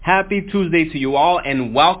Happy Tuesday to you all,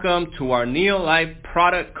 and welcome to our NeoLife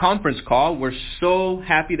product conference call. We're so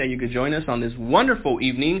happy that you could join us on this wonderful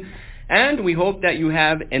evening, and we hope that you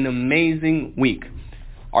have an amazing week.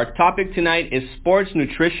 Our topic tonight is sports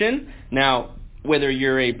nutrition. Now, whether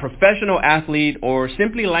you're a professional athlete or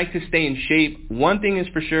simply like to stay in shape, one thing is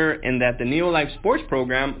for sure, and that the NeoLife sports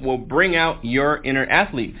program will bring out your inner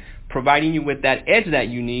athlete, providing you with that edge that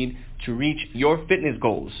you need to reach your fitness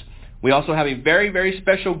goals. We also have a very, very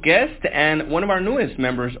special guest and one of our newest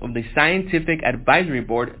members of the Scientific Advisory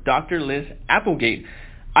Board, Dr. Liz Applegate.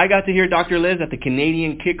 I got to hear Dr. Liz at the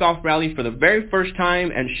Canadian Kickoff Rally for the very first time,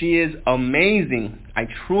 and she is amazing. I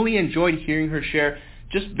truly enjoyed hearing her share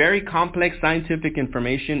just very complex scientific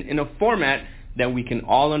information in a format that we can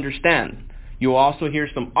all understand. You'll also hear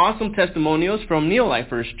some awesome testimonials from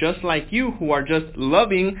NeoLifers just like you who are just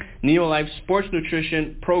loving NeoLife's sports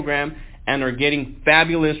nutrition program and are getting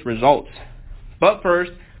fabulous results. But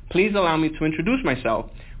first, please allow me to introduce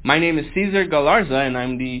myself. My name is Cesar Galarza, and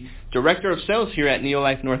I'm the Director of Sales here at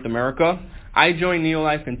NeoLife North America. I joined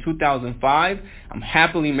NeoLife in 2005. I'm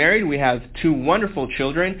happily married. We have 2 wonderful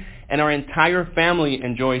children, and our entire family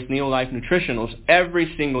enjoys NeoLife Nutritionals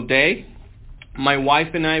every single day. My wife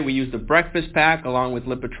and I, we use the breakfast pack along with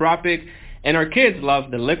Lipotropic, and our kids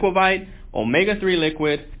love the Liquivite, Omega-3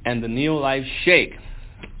 Liquid, and the NeoLife Shake.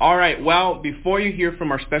 All right, well, before you hear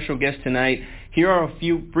from our special guest tonight, here are a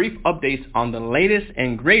few brief updates on the latest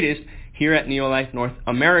and greatest here at NeoLife North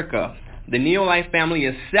America. The NeoLife family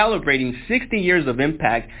is celebrating 60 years of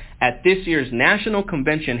impact at this year's national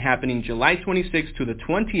convention happening July 26th to the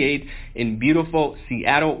 28th in beautiful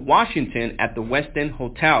Seattle, Washington at the West End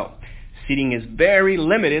Hotel. Seating is very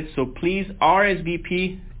limited, so please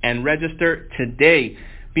RSVP and register today.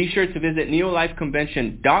 Be sure to visit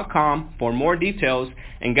neolifeconvention.com for more details.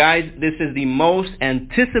 And guys, this is the most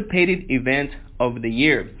anticipated event of the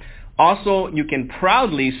year. Also, you can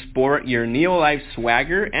proudly sport your NeoLife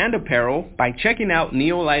swagger and apparel by checking out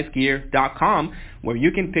neolifegear.com, where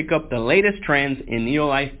you can pick up the latest trends in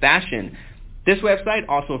NeoLife fashion. This website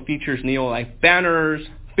also features NeoLife banners,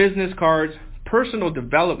 business cards, personal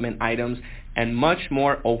development items, and much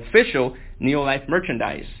more official NeoLife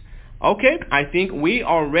merchandise. Okay, I think we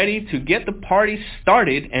are ready to get the party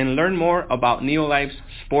started and learn more about NeoLife's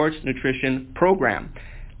sports nutrition program.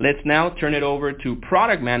 Let's now turn it over to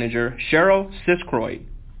Product Manager Cheryl Siskroyd.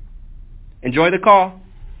 Enjoy the call.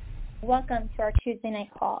 Welcome to our Tuesday night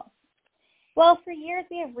call. Well, for years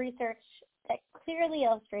we have research that clearly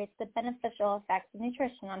illustrates the beneficial effects of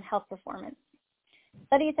nutrition on health performance.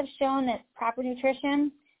 Studies have shown that proper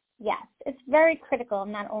nutrition, yes, it's very critical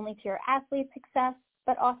not only to your athlete's success,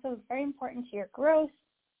 but also very important to your growth,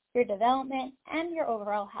 your development, and your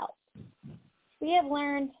overall health. We have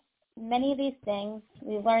learned many of these things.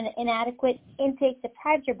 We've learned that inadequate intake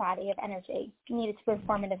deprives your body of energy needed to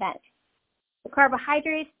perform an event. The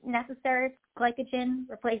carbohydrates necessary for glycogen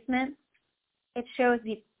replacement, it shows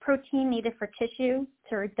the protein needed for tissue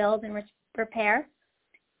to rebuild and repair,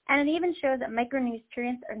 and it even shows that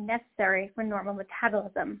micronutrients are necessary for normal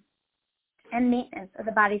metabolism and maintenance of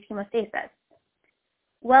the body's homeostasis.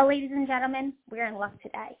 Well, ladies and gentlemen, we're in luck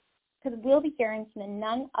today because we'll be hearing from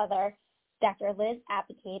none other Dr. Liz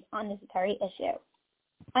Applegate on this very issue.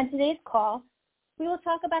 On today's call, we will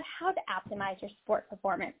talk about how to optimize your sport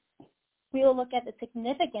performance. We will look at the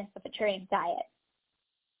significance of a training diet.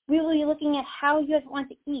 We will be looking at how you want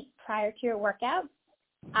to eat prior to your workout,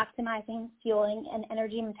 optimizing fueling and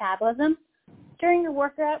energy metabolism during your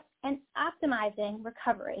workout, and optimizing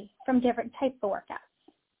recovery from different types of workouts.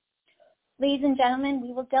 Ladies and gentlemen,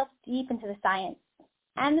 we will delve deep into the science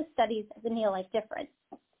and the studies of the NeoLife difference.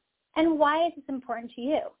 And why is this important to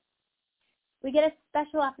you? We get a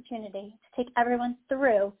special opportunity to take everyone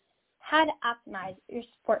through how to optimize your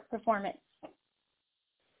sport performance.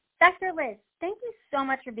 Dr. Liz, thank you so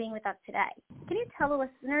much for being with us today. Can you tell the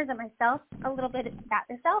listeners and myself a little bit about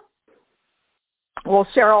yourself? Well,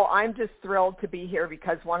 Cheryl, I'm just thrilled to be here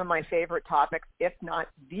because one of my favorite topics, if not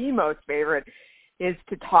the most favorite, is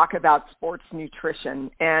to talk about sports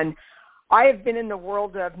nutrition. And I have been in the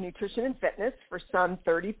world of nutrition and fitness for some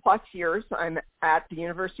 30 plus years. I'm at the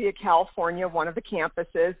University of California, one of the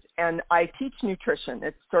campuses, and I teach nutrition.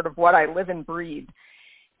 It's sort of what I live and breathe.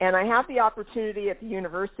 And I have the opportunity at the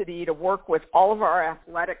university to work with all of our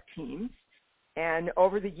athletic teams. And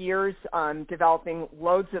over the years, I'm developing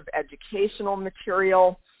loads of educational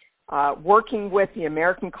material, working with the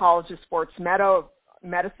American College of Sports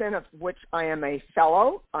Medicine, of which I am a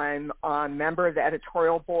fellow. I'm a member of the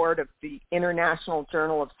editorial board of the International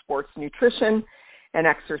Journal of Sports Nutrition and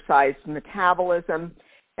Exercise Metabolism.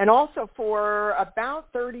 And also for about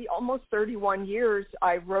almost 31 years,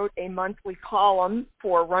 I wrote a monthly column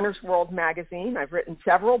for Runner's World magazine. I've written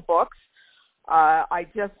several books. I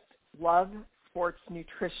just love sports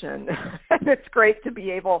nutrition. And it's great to be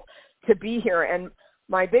able to be here. And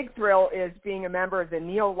my big thrill is being a member of the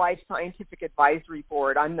NeoLife Scientific Advisory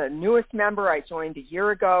Board. I'm the newest member. I joined a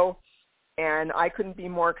year ago, and I couldn't be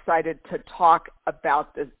more excited to talk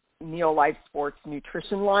about the NeoLife Sports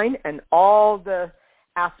Nutrition line and all the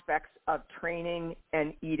aspects of training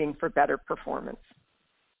and eating for better performance.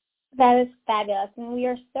 That is fabulous, and we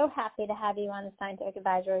are so happy to have you on the Scientific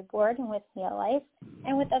Advisory Board and with NeoLife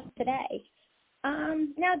and with us today.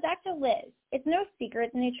 Now, Dr. Liz, it's no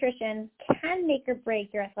secret that nutrition can make or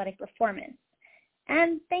break your athletic performance.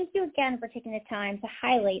 And thank you again for taking the time to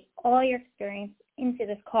highlight all your experience into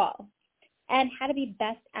this call and how to be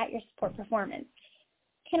best at your sport performance.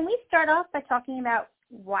 Can we start off by talking about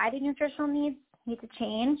why do nutritional needs need to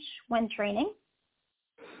change when training?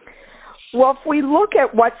 Well, if we look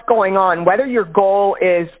at what's going on, whether your goal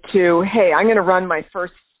is to, hey, I'm going to run my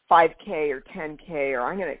first 5K or 10K,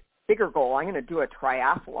 or bigger goal, I'm going to do a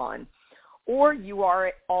triathlon, or you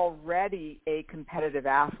are already a competitive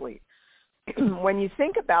athlete. When you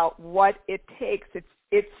think about what it takes,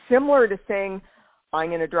 it's similar to saying, I'm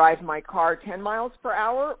going to drive my car 10 miles per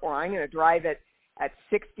hour, or I'm going to drive it at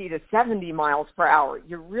 60 to 70 miles per hour.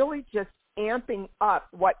 You're really just amping up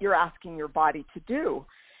what you're asking your body to do.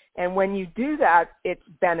 And when you do that, it's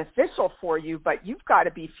beneficial for you, but you've got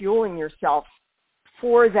to be fueling yourself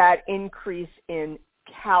for that increase in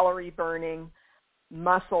calorie burning,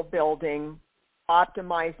 muscle building,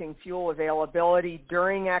 optimizing fuel availability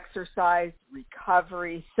during exercise,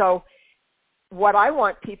 recovery. So what I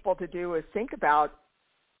want people to do is think about,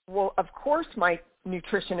 well, of course my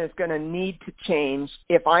nutrition is going to need to change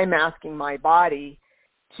if I'm asking my body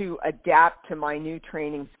to adapt to my new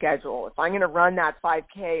training schedule. If I'm going to run that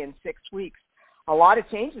 5K in 6 weeks, a lot of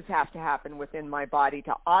changes have to happen within my body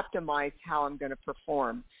to optimize how I'm going to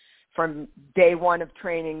perform. From day one of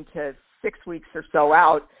training to 6 weeks or so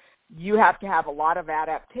out, you have to have a lot of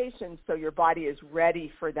adaptations so your body is ready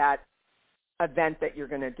for that event that you're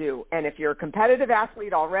going to do. And if you're a competitive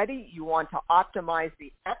athlete already, you want to optimize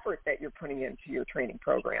the effort that you're putting into your training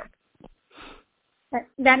program.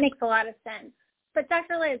 That makes a lot of sense. But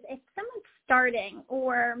Dr. Liz, if someone's starting,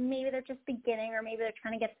 or maybe they're just beginning, or maybe they're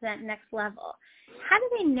trying to get to that next level, how do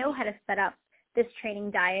they know how to set up this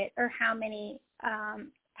training diet, or how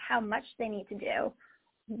much they need to do?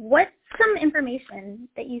 What's some information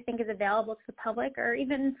that you think is available to the public, or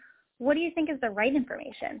even what do you think is the right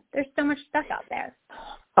information? There's so much stuff out there.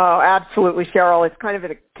 Oh, absolutely, Cheryl. It's kind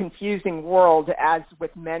of a confusing world, as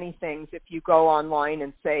with many things. If you go online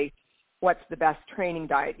and say, what's the best training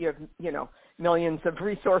diet? You have, millions of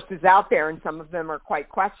resources out there, and some of them are quite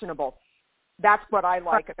questionable. That's what I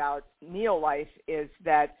like about NeoLife, is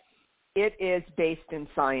that it is based in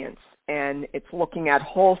science, and it's looking at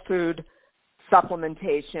whole food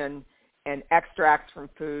supplementation and extracts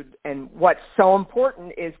from food. And what's so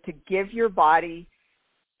important is to give your body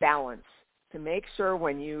balance, to make sure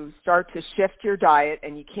when you start to shift your diet,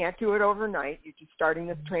 and you can't do it overnight, you're just starting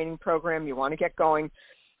this training program, you want to get going,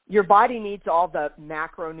 your body needs all the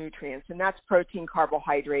macronutrients, and that's protein,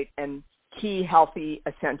 carbohydrate, and key healthy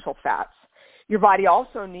essential fats. Your body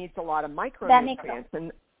also needs a lot of micronutrients,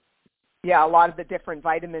 and a lot of the different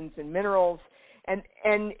vitamins and minerals,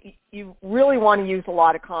 and you really want to use a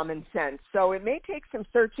lot of common sense. So it may take some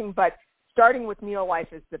searching, but starting with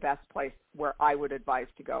NeoLife is the best place where I would advise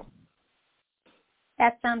to go.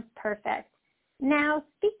 That sounds perfect. Now,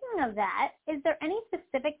 speaking of that, is there any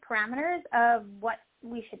specific parameters of what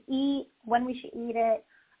we should eat, when we should eat it,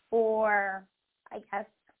 or I guess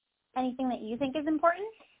anything that you think is important?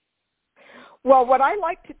 Well, what I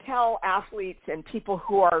like to tell athletes and people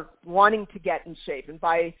who are wanting to get in shape, and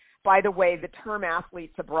by the way, the term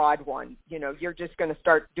athlete's a broad one. You're just going to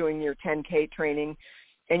start doing your 10K training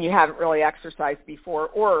and you haven't really exercised before,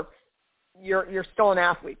 or you're still an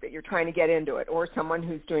athlete, but you're trying to get into it, or someone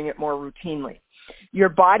who's doing it more routinely. Your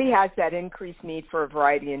body has that increased need for a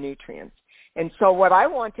variety of nutrients. And so what I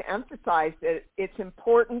want to emphasize is it's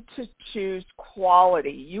important to choose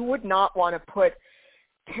quality. You would not want to put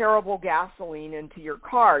terrible gasoline into your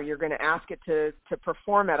car. You're going to ask it to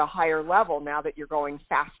perform at a higher level now that you're going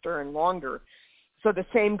faster and longer. So the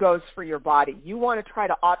same goes for your body. You want to try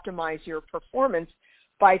to optimize your performance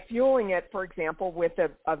by fueling it, for example, with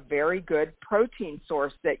a very good protein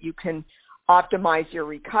source that you can optimize your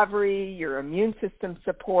recovery, your immune system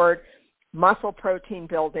support, muscle protein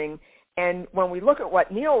building. And when we look at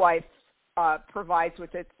what NeoLife provides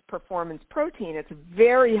with its performance protein, it's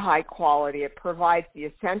very high quality. It provides the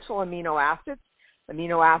essential amino acids.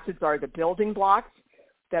 Amino acids are the building blocks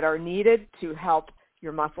that are needed to help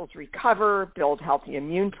your muscles recover, build healthy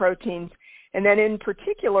immune proteins, and then in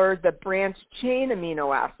particular, the branched chain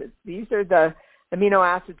amino acids. These are the amino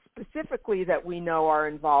acids specifically that we know are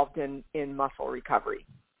involved in muscle recovery.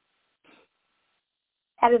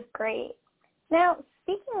 That is great. Now,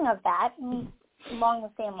 speaking of that, along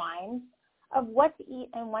the same lines of what to eat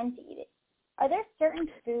and when to eat it, are there certain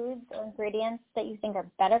foods or ingredients that you think are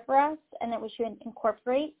better for us and that we should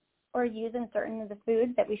incorporate or use in certain of the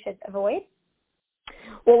foods that we should avoid?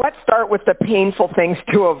 Well, let's start with the painful things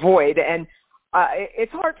to avoid. And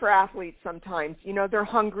it's hard for athletes sometimes. You know, they're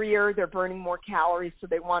hungrier, they're burning more calories, so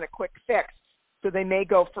they want a quick fix. So they may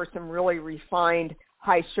go for some really refined,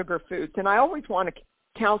 high sugar foods. And I always want to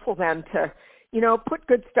counsel them to, you know, put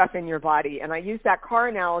good stuff in your body. And I use that car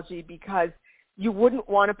analogy because you wouldn't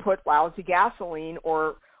want to put lousy gasoline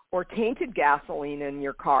or tainted gasoline in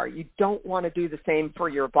your car. You don't want to do the same for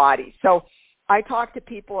your body. So I talk to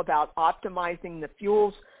people about optimizing the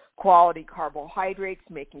fuels, quality carbohydrates,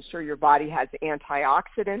 making sure your body has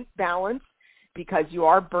antioxidant balance because you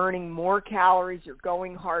are burning more calories, you're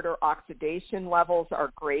going harder, oxidation levels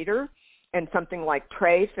are greater, and something like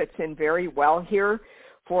Tray fits in very well here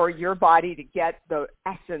for your body to get the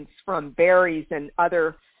essence from berries and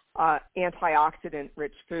other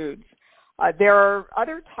antioxidant-rich foods. There are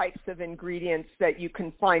other types of ingredients that you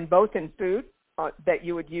can find both in food that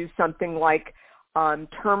you would use something like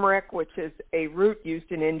turmeric, which is a root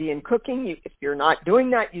used in Indian cooking. If you're not doing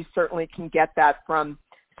that, you certainly can get that from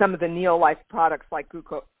some of the NeoLife products like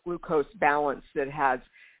Glucose Balance that has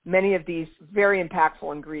many of these very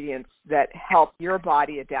impactful ingredients that help your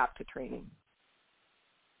body adapt to training.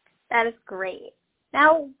 That is great.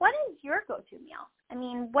 Now, what is your go-to meal? I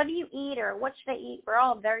mean, what do you eat or what should I eat? We're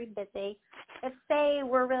all very busy. If, say,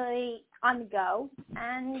 we're really on the go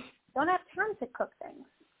and don't have time to cook things,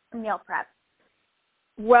 meal prep.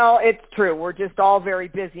 Well, it's true. We're just all very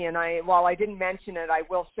busy. And while I didn't mention it, I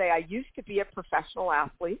will say I used to be a professional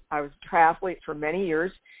athlete. I was a triathlete for many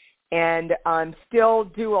years and still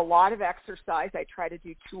do a lot of exercise. I try to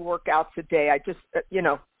do 2 workouts a day. I just,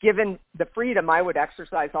 given the freedom, I would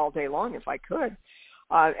exercise all day long if I could.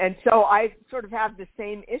 And so I sort of have the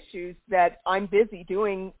same issues that I'm busy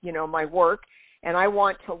doing, my work, and I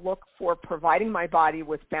want to look for providing my body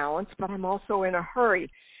with balance, but I'm also in a hurry.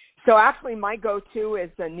 So actually my go-to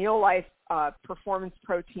is the NeoLife Performance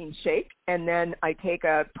Protein Shake, and then I take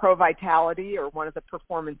a Pro Vitality or one of the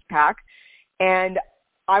Performance Pack, and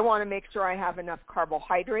I want to make sure I have enough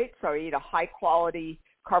carbohydrates, so I eat a high-quality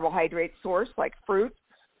carbohydrate source like fruit,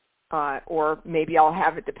 or maybe I'll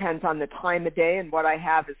have, it depends on the time of day and what I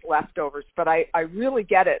have as leftovers. But I really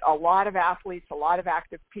get it. A lot of athletes, a lot of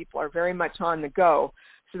active people are very much on the go.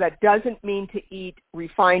 So that doesn't mean to eat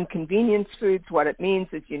refined convenience foods. What it means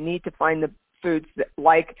is you need to find the foods that,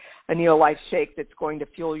 like a NeoLife shake, that's going to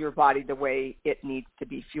fuel your body the way it needs to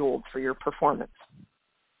be fueled for your performance.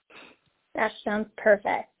 That sounds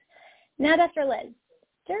perfect. Now, Dr. Liz,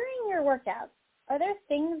 during your workouts, are there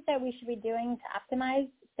things that we should be doing to optimize,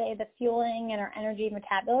 say, the fueling and our energy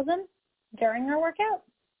metabolism during our workout?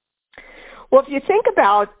 Well, if you think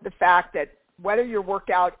about the fact that whether your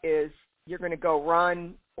workout is you're going to go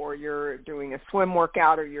run or you're doing a swim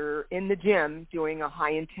workout or you're in the gym doing a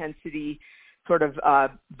high-intensity sort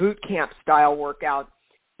of boot camp style workout,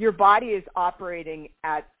 your body is operating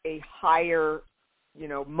at a higher,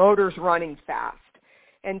 motors running fast.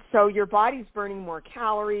 And so your body's burning more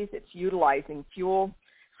calories, it's utilizing fuel.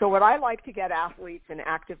 So what I like to get athletes and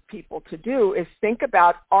active people to do is think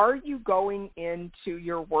about, are you going into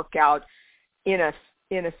your workout in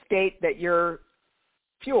a state that you're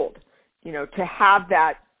fueled? To have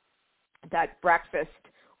that breakfast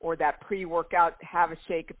or that pre-workout, have a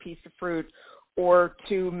shake, a piece of fruit, or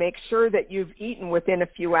to make sure that you've eaten within a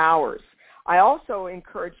few hours. I also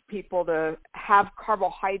encourage people to have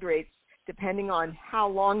carbohydrates depending on how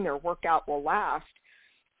long their workout will last.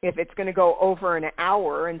 If it's going to go over an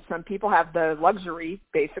hour, and some people have the luxury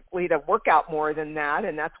basically to work out more than that,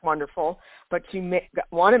 and that's wonderful, but you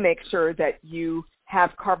want to make sure that you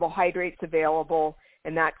have carbohydrates available,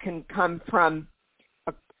 and that can come from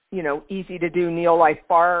easy to do NeoLife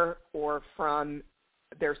bar, or from,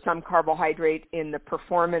 there's some carbohydrate in the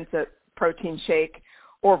performance protein shake,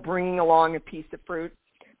 or bringing along a piece of fruit.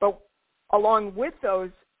 But along with those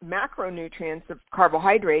macronutrients of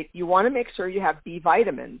carbohydrate, you want to make sure you have B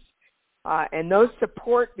vitamins, and those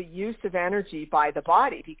support the use of energy by the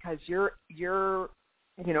body, because you're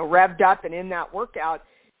revved up and in that workout,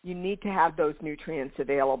 you need to have those nutrients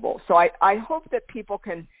available. So I hope that people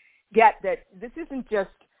can get that this isn't just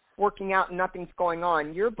working out and nothing's going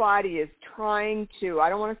on. Your body is trying to, I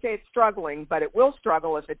don't want to say it's struggling, but it will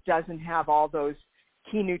struggle if it doesn't have all those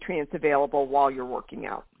key nutrients available while you're working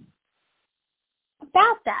out.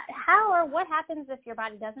 About that, how or what happens if your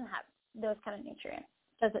body doesn't have those kind of nutrients?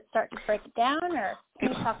 Does it start to break it down, or can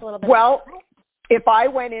you talk a little bit about that? If I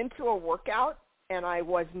went into a workout and I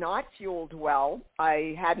was not fueled well,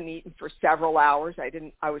 I hadn't eaten for several hours,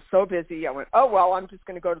 I was so busy, I went, oh, well, I'm just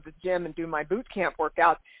going to go to the gym and do my boot camp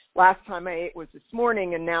workout. Last time I ate was this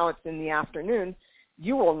morning, and now it's in the afternoon.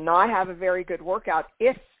 You will not have a very good workout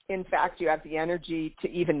if, in fact, you have the energy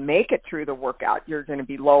to even make it through the workout. You're going to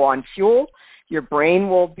be low on fuel. Your brain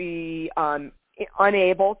will be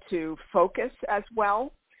unable to focus as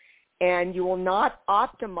well, and you will not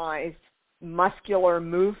optimize muscular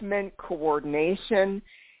movement, coordination.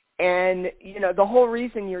 And, the whole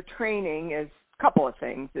reason you're training is a couple of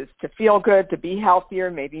things, is to feel good, to be healthier,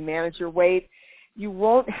 maybe manage your weight. You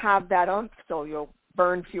won't have that oomph, so you'll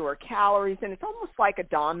burn fewer calories, and it's almost like a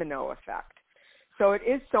domino effect. So it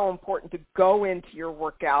is so important to go into your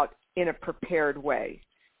workout in a prepared way.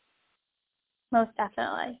 Most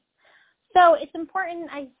definitely. So it's important,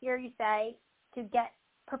 I hear you say, to get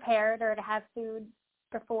prepared or to have food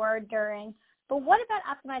before, during. But what about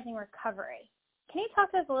optimizing recovery? Can you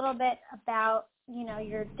talk to us a little bit about,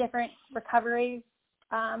 your different recovery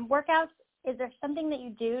workouts? Is there something that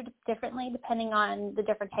you do differently depending on the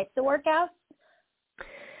different types of workouts?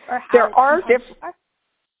 Or how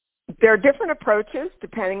There are different approaches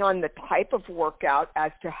depending on the type of workout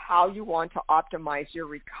as to how you want to optimize your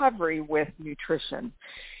recovery with nutrition.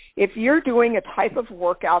 If you're doing a type of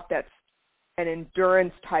workout that's an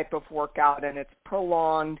endurance type of workout and it's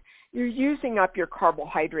prolonged, you're using up your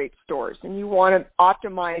carbohydrate stores, and you want to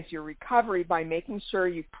optimize your recovery by making sure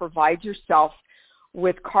you provide yourself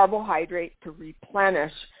with carbohydrate to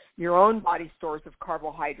replenish your own body stores of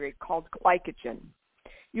carbohydrate called glycogen.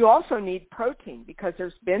 You also need protein because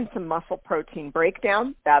there's been some muscle protein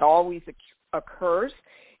breakdown. That always occurs.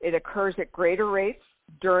 It occurs at greater rates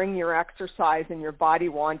during your exercise, and your body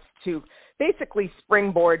wants to basically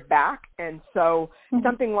springboard back. And so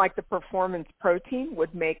something like the performance protein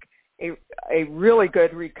would make a really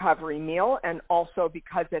good recovery meal, and also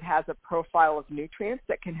because it has a profile of nutrients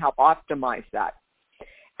that can help optimize that.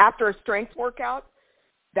 After a strength workout,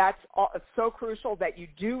 that's so crucial that you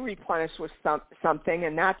do replenish with something,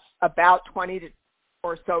 and that's about 20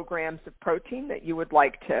 or so grams of protein that you would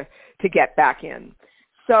like to get back in.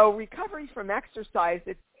 So recovery from exercise,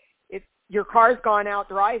 it's your car's gone out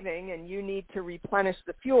driving, and you need to replenish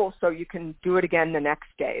the fuel so you can do it again the next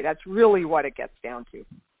day. That's really what it gets down to.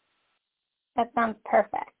 That sounds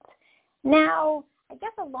perfect. Now, I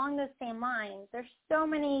guess along those same lines, there's so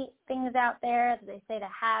many things out there that they say to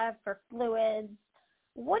have for fluids.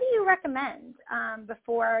 What do you recommend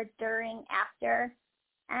before, during, after?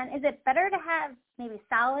 And is it better to have maybe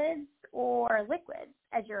solids or liquids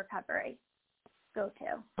as your recovery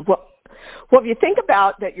go-to? Well, if you think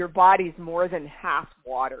about that your body's more than half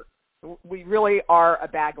water, we really are a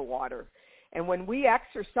bag of water. And when we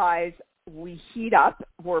exercise, we heat up.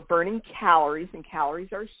 We're burning calories, and calories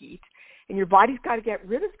are heat. And your body's got to get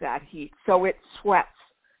rid of that heat, so it sweats.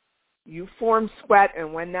 You form sweat,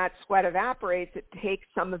 and when that sweat evaporates, it takes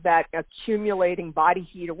some of that accumulating body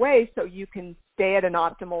heat away so you can stay at an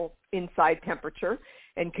optimal inside temperature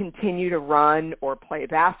and continue to run or play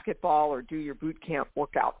basketball or do your boot camp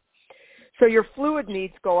workout. So your fluid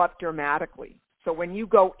needs go up dramatically. So when you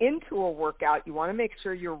go into a workout, you want to make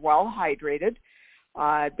sure you're well hydrated.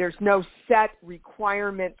 There's no set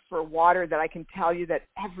requirement for water that I can tell you that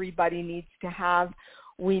everybody needs to have.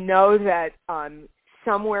 We know that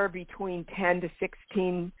somewhere between 10 to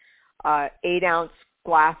 16 8-ounce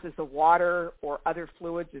glasses of water or other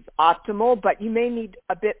fluids is optimal, but you may need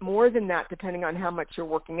a bit more than that depending on how much you're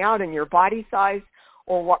working out and your body size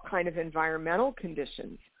or what kind of environmental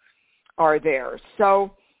conditions are there.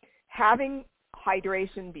 So having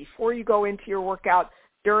hydration before you go into your workout.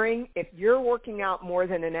 During, if you're working out more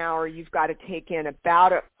than an hour, you've got to take in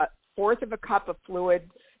about a fourth of a cup of fluid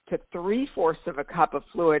to 3/4 of a cup of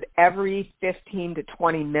fluid every 15 to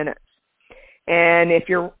 20 minutes. And if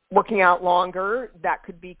you're working out longer, that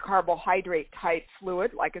could be carbohydrate type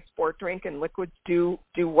fluid like a sport drink, and liquids do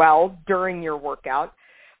well during your workout.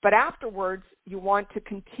 But afterwards, you want to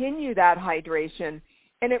continue that hydration,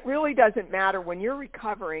 and it really doesn't matter when you're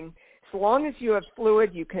recovering. As long as you have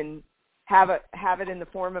fluid, you can have it in the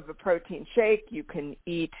form of a protein shake. You can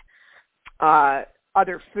eat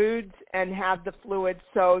other foods and have the fluid.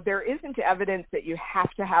 So there isn't evidence that you have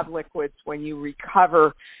to have liquids when you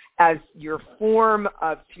recover as your form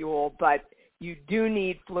of fuel, but you do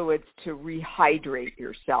need fluids to rehydrate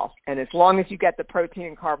yourself. And as long as you get the protein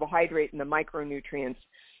and carbohydrate and the micronutrients,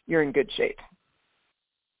 you're in good shape.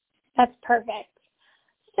 That's perfect.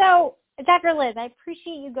 So, Dr. Liz, I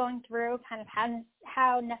appreciate you going through kind of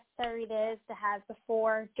how necessary it is to have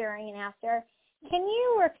before, during, and after. Can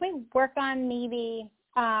we work on maybe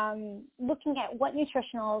looking at what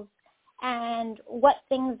nutritionals and what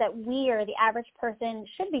things that we or the average person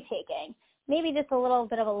should be taking? Maybe just a little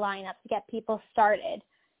bit of a lineup to get people started,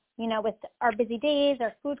 with our busy days,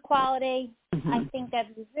 our food quality. Mm-hmm. I think that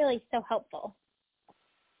is really so helpful.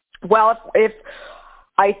 Well, if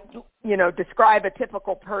I, describe a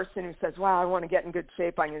typical person who says, wow, I want to get in good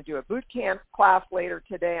shape. I'm going to do a boot camp class later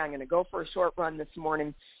today. I'm going to go for a short run this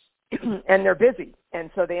morning. And they're busy. And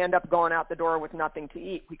so they end up going out the door with nothing to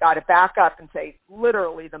eat. We got to back up and say,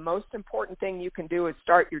 literally, the most important thing you can do is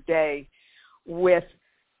start your day with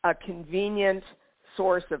a convenient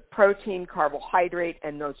source of protein, carbohydrate,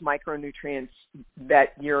 and those micronutrients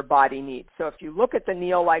that your body needs. So if you look at the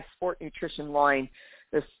NeoLife Sport Nutrition line,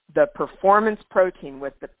 the performance protein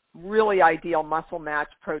with the really ideal muscle match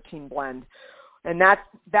protein blend, and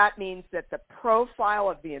that means that the profile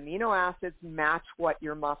of the amino acids match what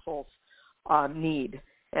your muscles need.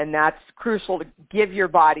 And that's crucial to give your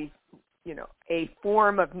body, a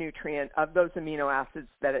form of nutrient of those amino acids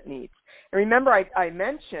that it needs. And remember, I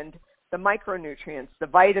mentioned the micronutrients, the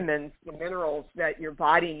vitamins, the minerals that your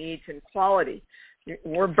body needs in quality.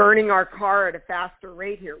 We're burning our car at a faster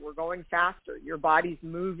rate here. We're going faster. Your body's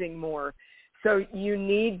moving more. So you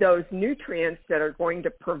need those nutrients that are going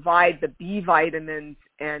to provide the B vitamins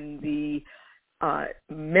and the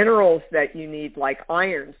minerals that you need, like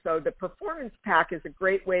iron. So the Performance Pack is a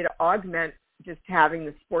great way to augment just having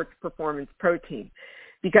the sports performance protein,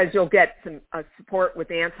 because you'll get some support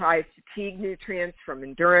with anti-fatigue nutrients from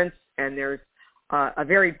endurance, and there's a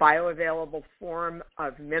very bioavailable form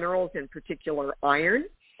of minerals, in particular iron.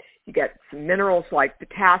 You get some minerals like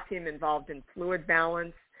potassium involved in fluid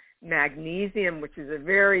balance, magnesium, which is a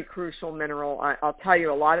very crucial mineral. I'll tell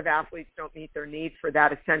you, a lot of athletes don't meet their need for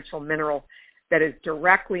that essential mineral that is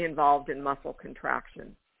directly involved in muscle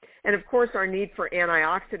contraction. And of course, our need for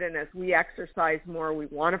antioxidant. As we exercise more, we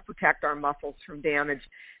want to protect our muscles from damage.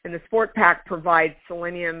 And the Sport Pack provides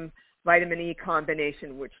selenium, vitamin E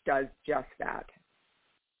combination, which does just that.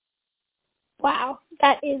 Wow,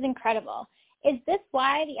 that is incredible. Is this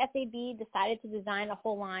why the SAB decided to design a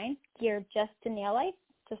whole line geared just to NeoLife,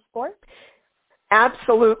 to sport?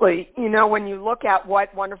 Absolutely. When you look at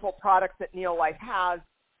what wonderful products that NeoLife has,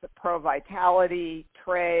 the Pro Vitality,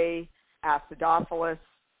 Tray, Acidophilus,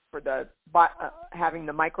 for the having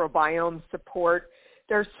the microbiome support,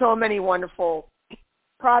 there's so many wonderful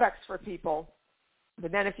products for people.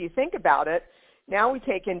 But then if you think about it, now we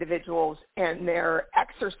take individuals and they're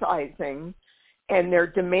exercising and they're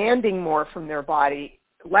demanding more from their body.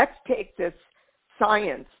 Let's take this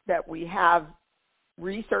science that we have,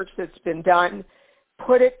 research that's been done,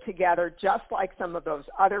 put it together just like some of those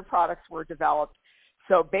other products were developed.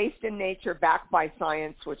 So based in nature, backed by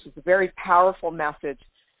science, which is a very powerful message,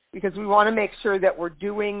 because we want to make sure that we're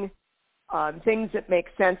doing things that make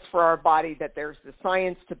sense for our body, that there's the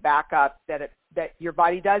science to back up that your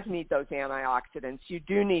body does need those antioxidants. You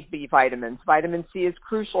do need B vitamins. Vitamin C is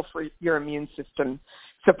crucial for your immune system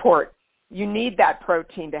support. You need that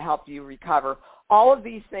protein to help you recover. All of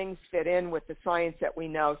these things fit in with the science that we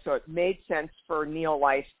know, so it made sense for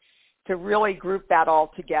NeoLife to really group that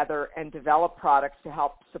all together and develop products to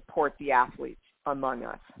help support the athletes among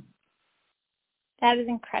us. That is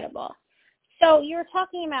incredible. So you were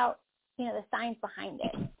talking about, the science behind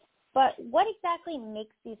it, but what exactly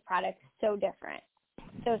makes these products so different,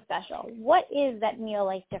 so special? What is that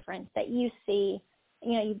NeoLife difference that you see?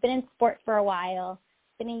 You've been in sport for a while,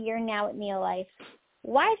 been a year now at NeoLife.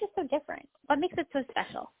 Why is it so different? What makes it so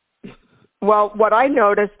special? Well, what I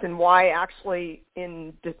noticed, and why actually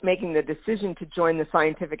in just making the decision to join the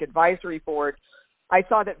Scientific Advisory Board, I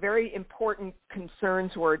saw that very important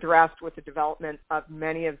concerns were addressed with the development of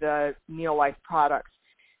many of the NeoLife products.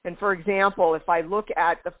 And for example, if I look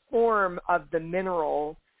at the form of the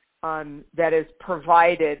mineral that is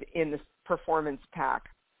provided in the Performance Pack,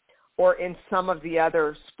 or in some of the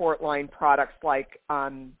other sport line products like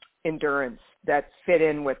Endurance that fit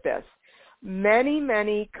in with this,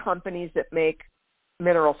 many companies that make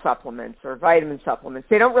mineral supplements or vitamin supplements,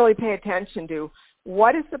 they don't really pay attention to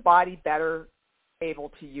what is the body better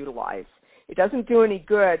able to utilize. It doesn't do any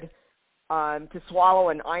good to swallow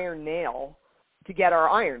an iron nail to get our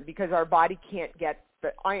iron, because our body can't get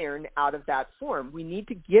the iron out of that form. We need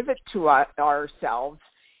to give it to ourselves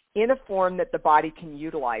in a form that the body can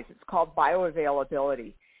utilize. It's called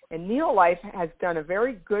bioavailability. And NeoLife has done a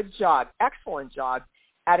very good job, excellent job,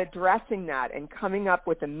 at addressing that and coming up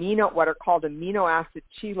with what are called amino acid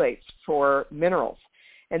chelates for minerals.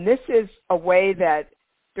 And this is a way that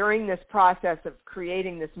during this process of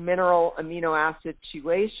creating this mineral amino acid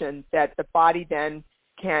chelation that the body then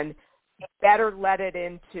can better let it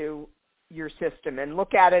into your system and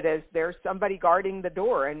look at it as there's somebody guarding the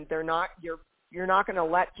door, and you're not going to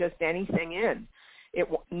let just anything in. It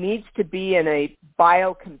needs to be in a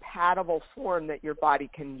biocompatible form that your body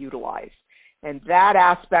can utilize. And that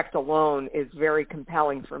aspect alone is very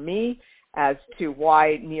compelling for me as to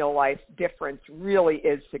why NeoLife's difference really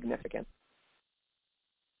is significant.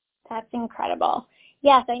 That's incredible.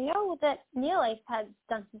 Yes, I know that NeoLife has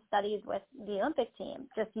done some studies with the Olympic team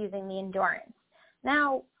just using the endurance.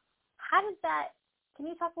 Now, can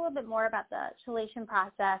you talk a little bit more about the chelation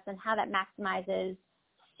process and how that maximizes,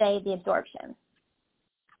 say, the absorption?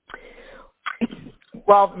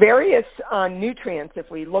 Well, various nutrients, if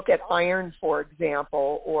we look at iron, for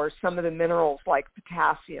example, or some of the minerals like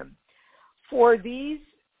potassium, for these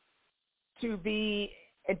to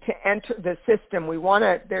enter the system, we want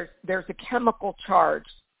to, there's a chemical charge.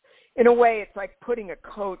 In a way, it's like putting a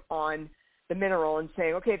coat on the mineral and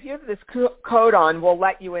saying, okay, if you have this coat on, we'll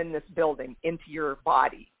let you in this building, into your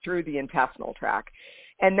body, through the intestinal tract.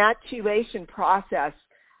 And that chelation process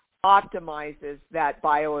optimizes that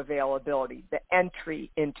bioavailability, the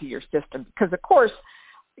entry into your system. Because, of course,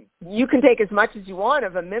 you can take as much as you want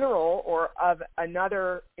of a mineral or of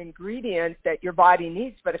another ingredient that your body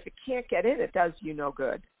needs, but if it can't get in, it does you no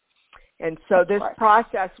good. And so this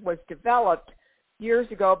process was developed years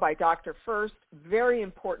ago by Dr. First, very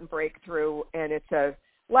important breakthrough, and it's a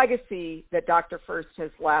legacy that Dr. First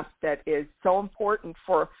has left that is so important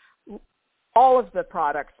for all of the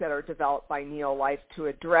products that are developed by NeoLife to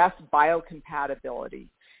address biocompatibility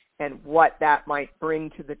and what that might bring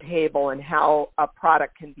to the table and how a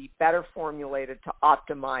product can be better formulated to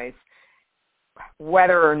optimize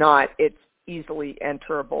whether or not it's easily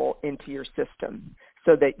enterable into your system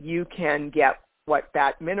so that you can get what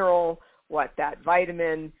that mineral, what that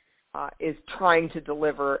vitamin is trying to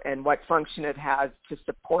deliver and what function it has to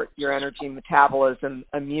support your energy metabolism,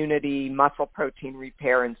 immunity, muscle protein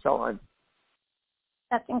repair, and so on.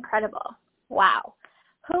 That's incredible. Wow.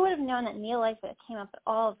 Who would have known that NeoLife would have came up with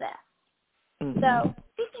all of this? Mm-hmm. So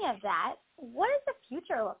speaking of that, what does the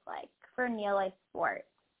future look like for NeoLife Sport?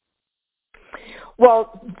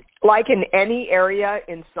 Well, like in any area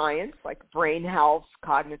in science, like brain health,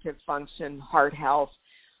 cognitive function, heart health,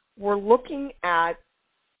 we're looking at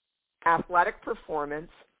athletic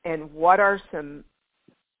performance and what are some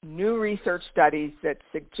new research studies that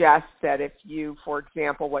suggest that if you, for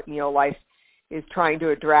example, what NeoLife is trying to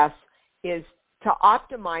address is to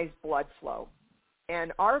optimize blood flow.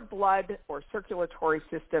 And our blood or circulatory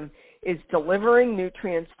system is delivering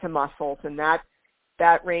nutrients to muscles, and that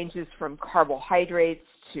ranges from carbohydrates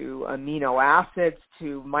to amino acids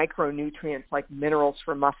to micronutrients like minerals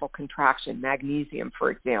for muscle contraction, magnesium, for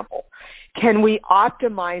example. Can we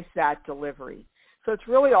optimize that delivery? So it's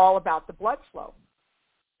really all about the blood flow.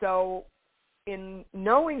 So in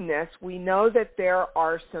knowing this, we know that there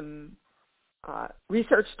are some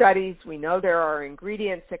research studies. We know there are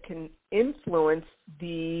ingredients that can influence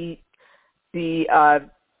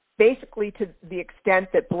basically to the extent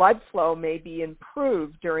that blood flow may be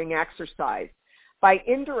improved during exercise by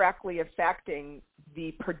indirectly affecting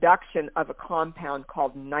the production of a compound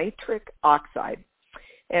called nitric oxide.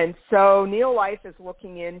 And so NeoLife is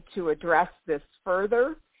looking in to address this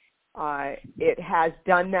further. It has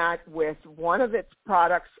done that with one of its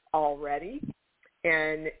products already.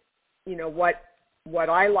 And, you know, what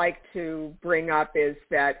I like to bring up is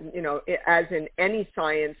that, you know, as in any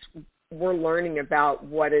science, we're learning about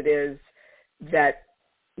what it is that,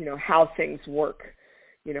 you know, how things work,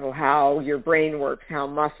 you know, how your brain works, how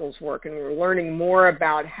muscles work. And we're learning more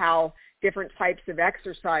about how different types of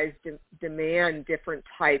exercise demand different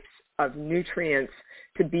types of nutrients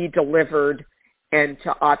to be delivered and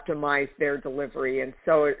to optimize their delivery. And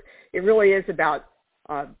so it really is about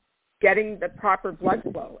getting the proper blood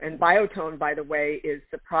flow. And Biotone, by the way, is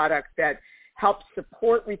the product that helps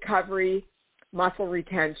support recovery, muscle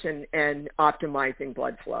retention, and optimizing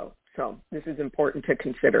blood flow. So this is important to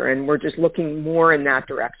consider, and we're just looking more in that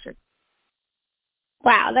direction.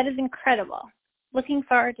 Wow, that is incredible. Looking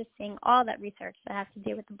forward to seeing all that research that has to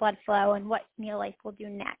do with the blood flow and what NeoLife will do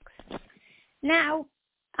next. Now,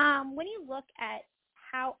 when you look at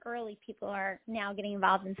how early people are now getting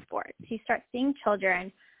involved in sports, you start seeing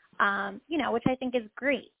children, you know, which I think is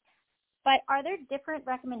great. But are there different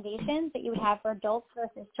recommendations that you would have for adults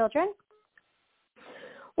versus children?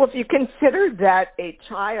 Well, if you consider that a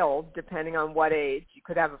child, depending on what age, you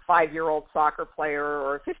could have a 5-year-old soccer player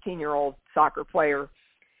or a 15-year-old soccer player,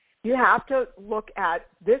 you have to look at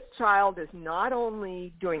this child is not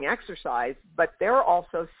only doing exercise, but they're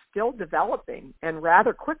also still developing and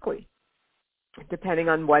rather quickly, depending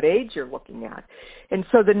on what age you're looking at. And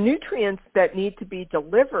so the nutrients that need to be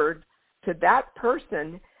delivered to that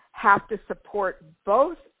person have to support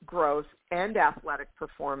both growth and athletic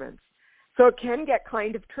performance. So it can get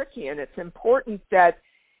kind of tricky, and it's important that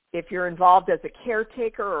if you're involved as a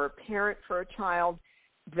caretaker or a parent for a child,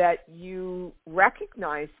 that you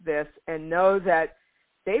recognize this and know that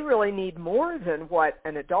they really need more than what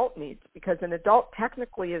an adult needs, because an adult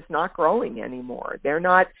technically is not growing anymore. They're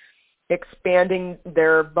not expanding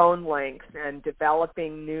their bone length and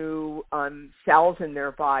developing new cells in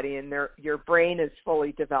their body, and your brain is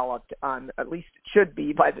fully developed, at least it should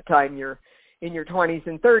be by the time you're in your 20s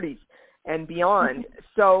and 30s and beyond.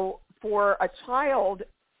 So for a child,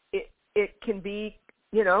 it can be,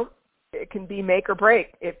 it can be make or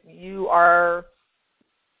break. If you are,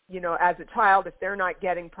 as a child, if they're not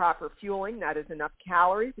getting proper fueling, that is enough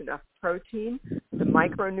calories, enough protein, the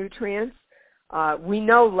micronutrients. We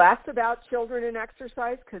know less about children in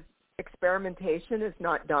exercise because experimentation is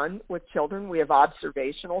not done with children. We have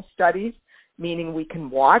observational studies, meaning we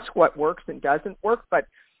can watch what works and doesn't work, but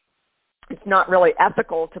it's not really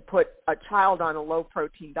ethical to put a child on a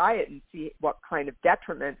low-protein diet and see what kind of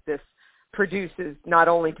detriment this produces not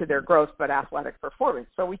only to their growth but athletic performance.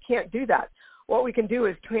 So we can't do that. What we can do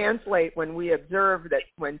is translate when we observe that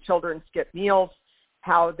when children skip meals,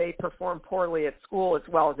 how they perform poorly at school as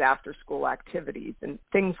well as after-school activities and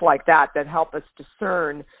things like that help us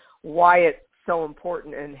discern why it's so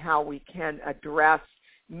important and how we can address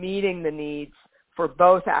meeting the needs for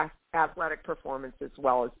both athletic performance as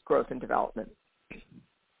well as growth and development.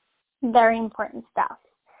 Very important stuff.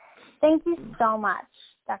 Thank you so much,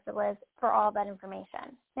 Dr. Liz, for all that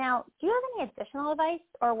information. Now, do you have any additional advice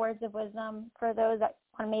or words of wisdom for those that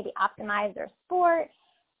want to maybe optimize their sport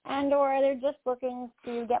and or they're just looking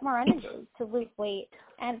to get more energy, to lose weight,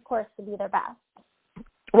 and, of course, to be their best?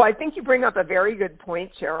 Well, I think you bring up a very good point,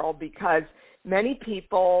 Cheryl, because many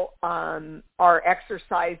people are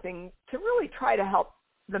exercising to really try to help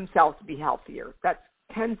themselves be healthier. That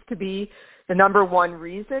tends to be the number one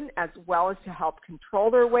reason, as well as to help control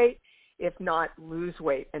their weight, if not lose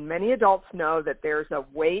weight. And many adults know that there's a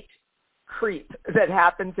weight creep that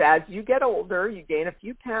happens as you get older. You gain a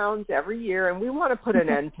few pounds every year, and we want to put an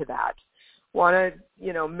end to that. Want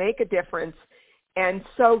to, make a difference. And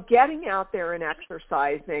so getting out there and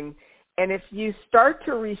exercising, and if you start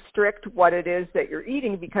to restrict what it is that you're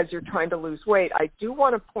eating because you're trying to lose weight, I do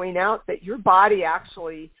want to point out that your body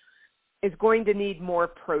actually is going to need more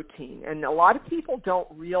protein. And a lot of people don't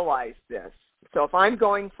realize this. So if I'm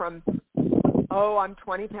going from, I'm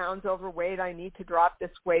 20 pounds overweight, I need to drop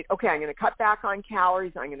this weight. Okay, I'm going to cut back on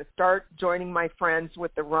calories. I'm going to start joining my friends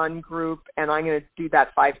with the run group, and I'm going to do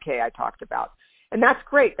that 5K I talked about. And that's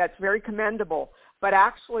great. That's very commendable. But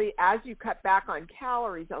actually, as you cut back on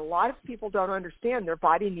calories, a lot of people don't understand their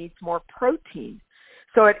body needs more protein.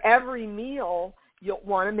 So at every meal, you'll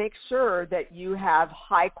want to make sure that you have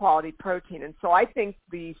high-quality protein. And so I think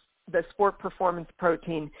the sport performance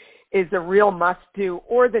protein is a real must-do,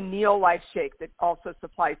 or the NeoLife shake that also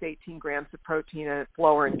supplies 18 grams of protein and it's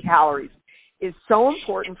lower in calories, is so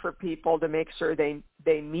important for people to make sure they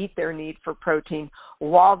meet their need for protein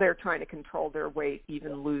while they're trying to control their weight,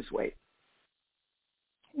 even lose weight.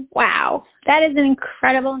 Wow. That is an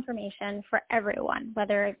incredible information for everyone,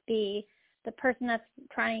 whether it be the person that's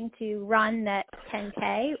trying to run that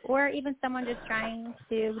 10K or even someone just trying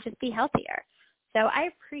to just be healthier. So I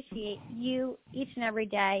appreciate you each and every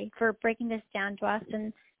day for breaking this down to us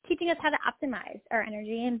and teaching us how to optimize our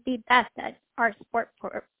energy and be best at our sport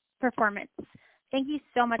performance. Thank you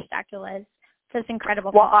so much, Dr. Liz, for this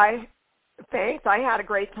incredible talk. Thanks. I had a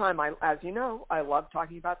great time. As you know, I love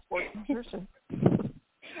talking about sports nutrition.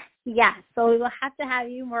 Yes, so we will have to have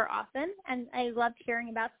you more often, and I loved hearing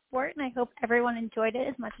about sport, and I hope everyone enjoyed it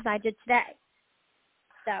as much as I did today.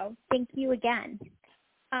 So thank you again.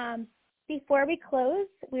 Before we close,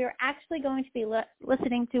 we are actually going to be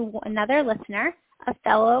listening to another listener, a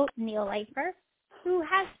fellow NeoLifer, who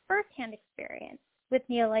has firsthand experience with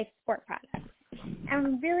NeoLife sport products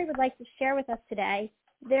and really would like to share with us today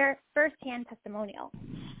their firsthand testimonial.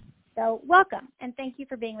 So welcome, and thank you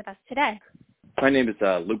for being with us today. My name is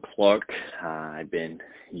Luke Clark. I've been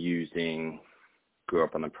grew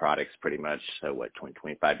up on the products pretty much,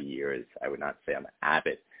 25 years. I would not say I'm an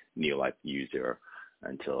avid NeoLife user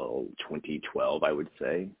until 2012, I would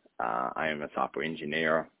say. I am a software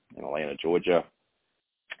engineer in Atlanta, Georgia.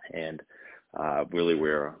 And really,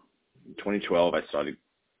 where 2012, I started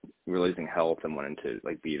realizing health and wanting to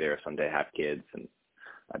like be there someday, have kids, and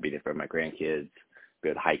I'd be there for my grandkids,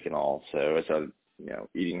 good hike and all. So I started,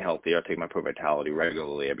 eating healthy. I take my Pro Vitality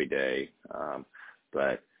regularly every day.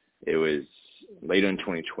 But it was later in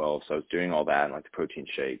 2012, so I was doing all that and like the protein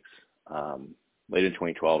shakes. Later in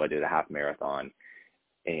 2012, I did a half marathon,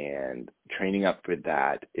 and training up for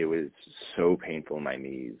that, it was so painful in my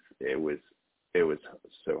knees. It was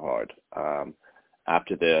so hard.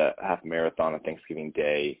 After the half marathon on Thanksgiving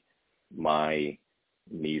Day, my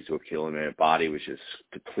knees were killing me. My body was just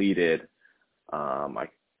depleted. I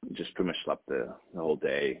just pretty much slept the whole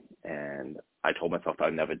day, and I told myself I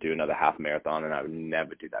would never do another half marathon, and I would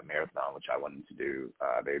never do that marathon, which I wanted to do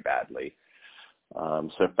very badly.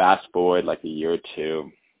 So fast forward like a year or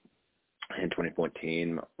two, in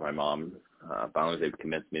 2014, my mom finally was able to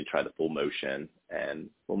convince me to try the full motion, and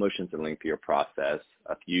full motion's a lengthier process.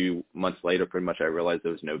 A few months later, pretty much, I realized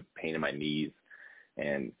there was no pain in my knees,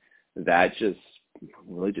 and that just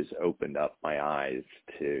really just opened up my eyes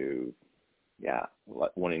to,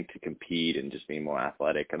 wanting to compete and just being more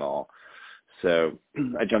athletic and all. So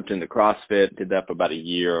I jumped into CrossFit, did that for about a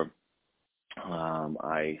year.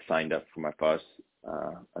 I signed up for my first,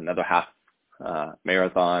 another half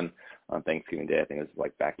marathon on Thanksgiving Day. I think it was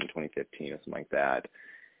like back in 2015 or something like that.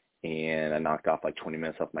 And I knocked off like 20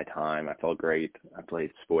 minutes off my time. I felt great. I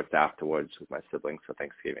played sports afterwards with my siblings for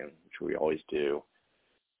Thanksgiving, which we always do.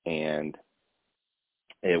 And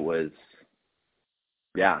it was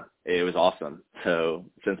awesome. So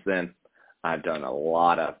since then, I've done a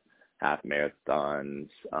lot of half marathons,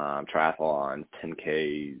 triathlons,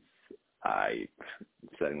 10Ks. I'm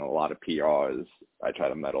setting a lot of PRs. I try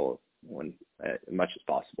to medal as much as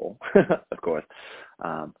possible, of course.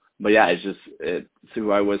 But yeah, it's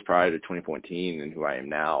who I was prior to 2014 and who I am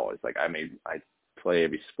now. It's like I play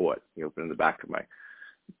every sport. You open in the back of my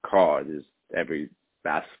car, there's every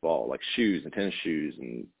basketball, like shoes and tennis shoes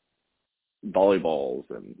and volleyballs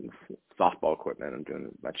and softball equipment I'm doing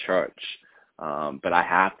at my church. But I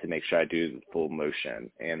have to make sure I do the full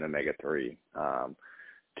motion and omega-3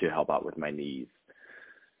 to help out with my knees.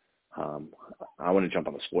 I want to jump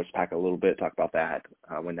on the sports pack a little bit, talk about that.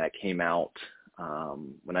 When that came out,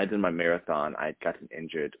 when I did my marathon, I got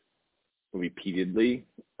injured repeatedly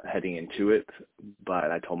heading into it,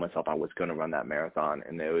 but I told myself I was going to run that marathon,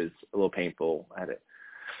 and it was a little painful. I had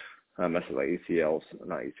a mess with like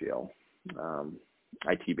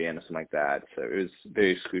IT band or something like that, so it was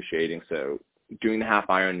very excruciating. So doing the half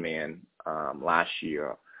Ironman last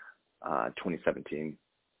year, 2017,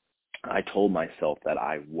 I told myself that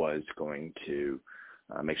I was going to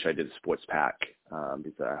make sure I did a sports pack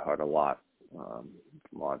because I heard a lot from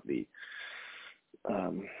a lot of the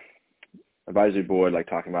advisory board, like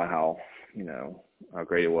talking about how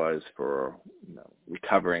great it was for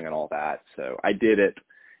recovering and all that. So I did it,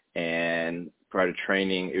 and prior to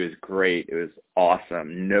training, it was great. It was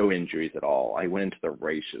awesome. No injuries at all. I went into the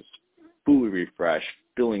race just fully refreshed,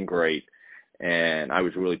 feeling great. And I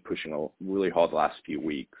was really pushing really hard the last few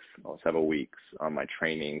weeks, several weeks on my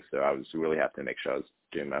training. So I was really happy to make sure I was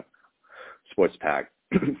doing my sports pack.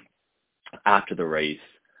 After the race,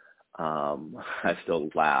 I still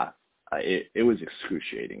laugh. It was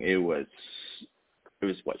excruciating. It was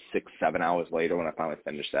 6-7 hours later when I finally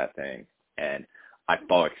finished that thing. And I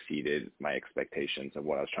far exceeded my expectations of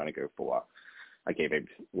what I was trying to go for. I gave a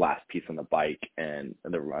last piece on the bike, and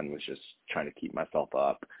the run was just trying to keep myself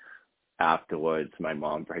up. Afterwards, my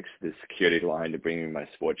mom breaks the security line to bring me my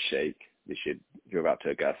sports shake. She drove out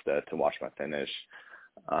to Augusta to watch my finish.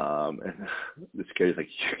 And the security's like,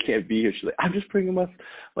 you can't be here. She's like, I'm just bringing my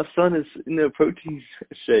son his protein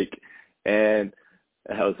shake. And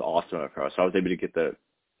that was awesome of her. So I was able to get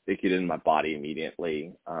it in my body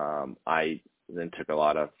immediately. I then took a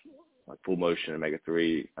lot of full motion,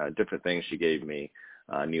 omega-3, different things she gave me,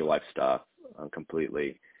 NeoLife stuff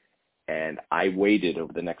completely. And I waited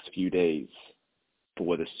over the next few days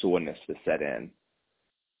for the soreness to set in,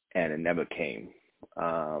 and it never came.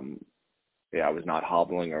 I was not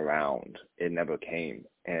hobbling around. It never came.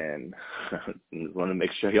 And I want to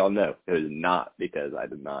make sure y'all know it was not because I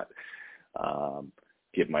did not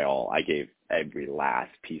give my all. I gave every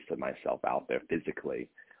last piece of myself out there physically.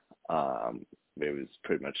 It was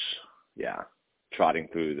pretty much, trotting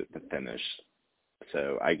through the finish.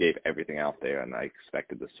 So I gave everything out there, and I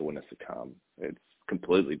expected the soreness to come. It's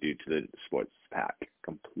completely due to the sports pack,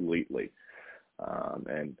 completely.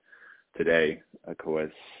 And today, of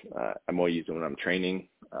course, I'm more using when I'm training,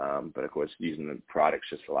 but of course, using the products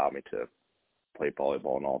just allow me to play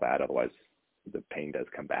volleyball and all that. Otherwise, the pain does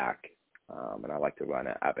come back, and I like to run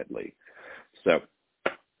it avidly. So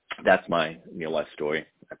that's my NeoLife story.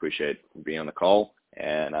 I appreciate being on the call,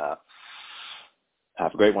 and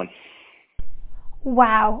have a great one.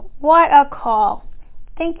 Wow, what a call.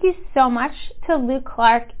 Thank you so much to Luke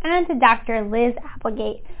Clark and to Dr. Liz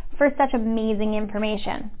Applegate for such amazing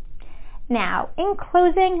information. Now, in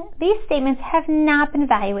closing, these statements have not been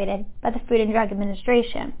evaluated by the Food and Drug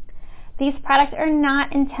Administration. These products are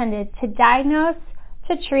not intended to diagnose,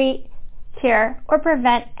 to treat, cure, or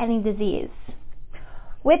prevent any disease.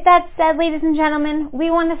 With that said, ladies and gentlemen,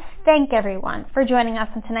 we want to thank everyone for joining us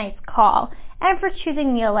on tonight's call and for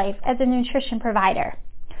choosing NeoLife as a nutrition provider.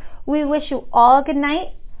 We wish you all a good night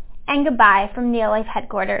and goodbye from NeoLife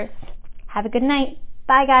headquarters. Have a good night.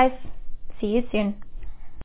 Bye, guys. See you soon.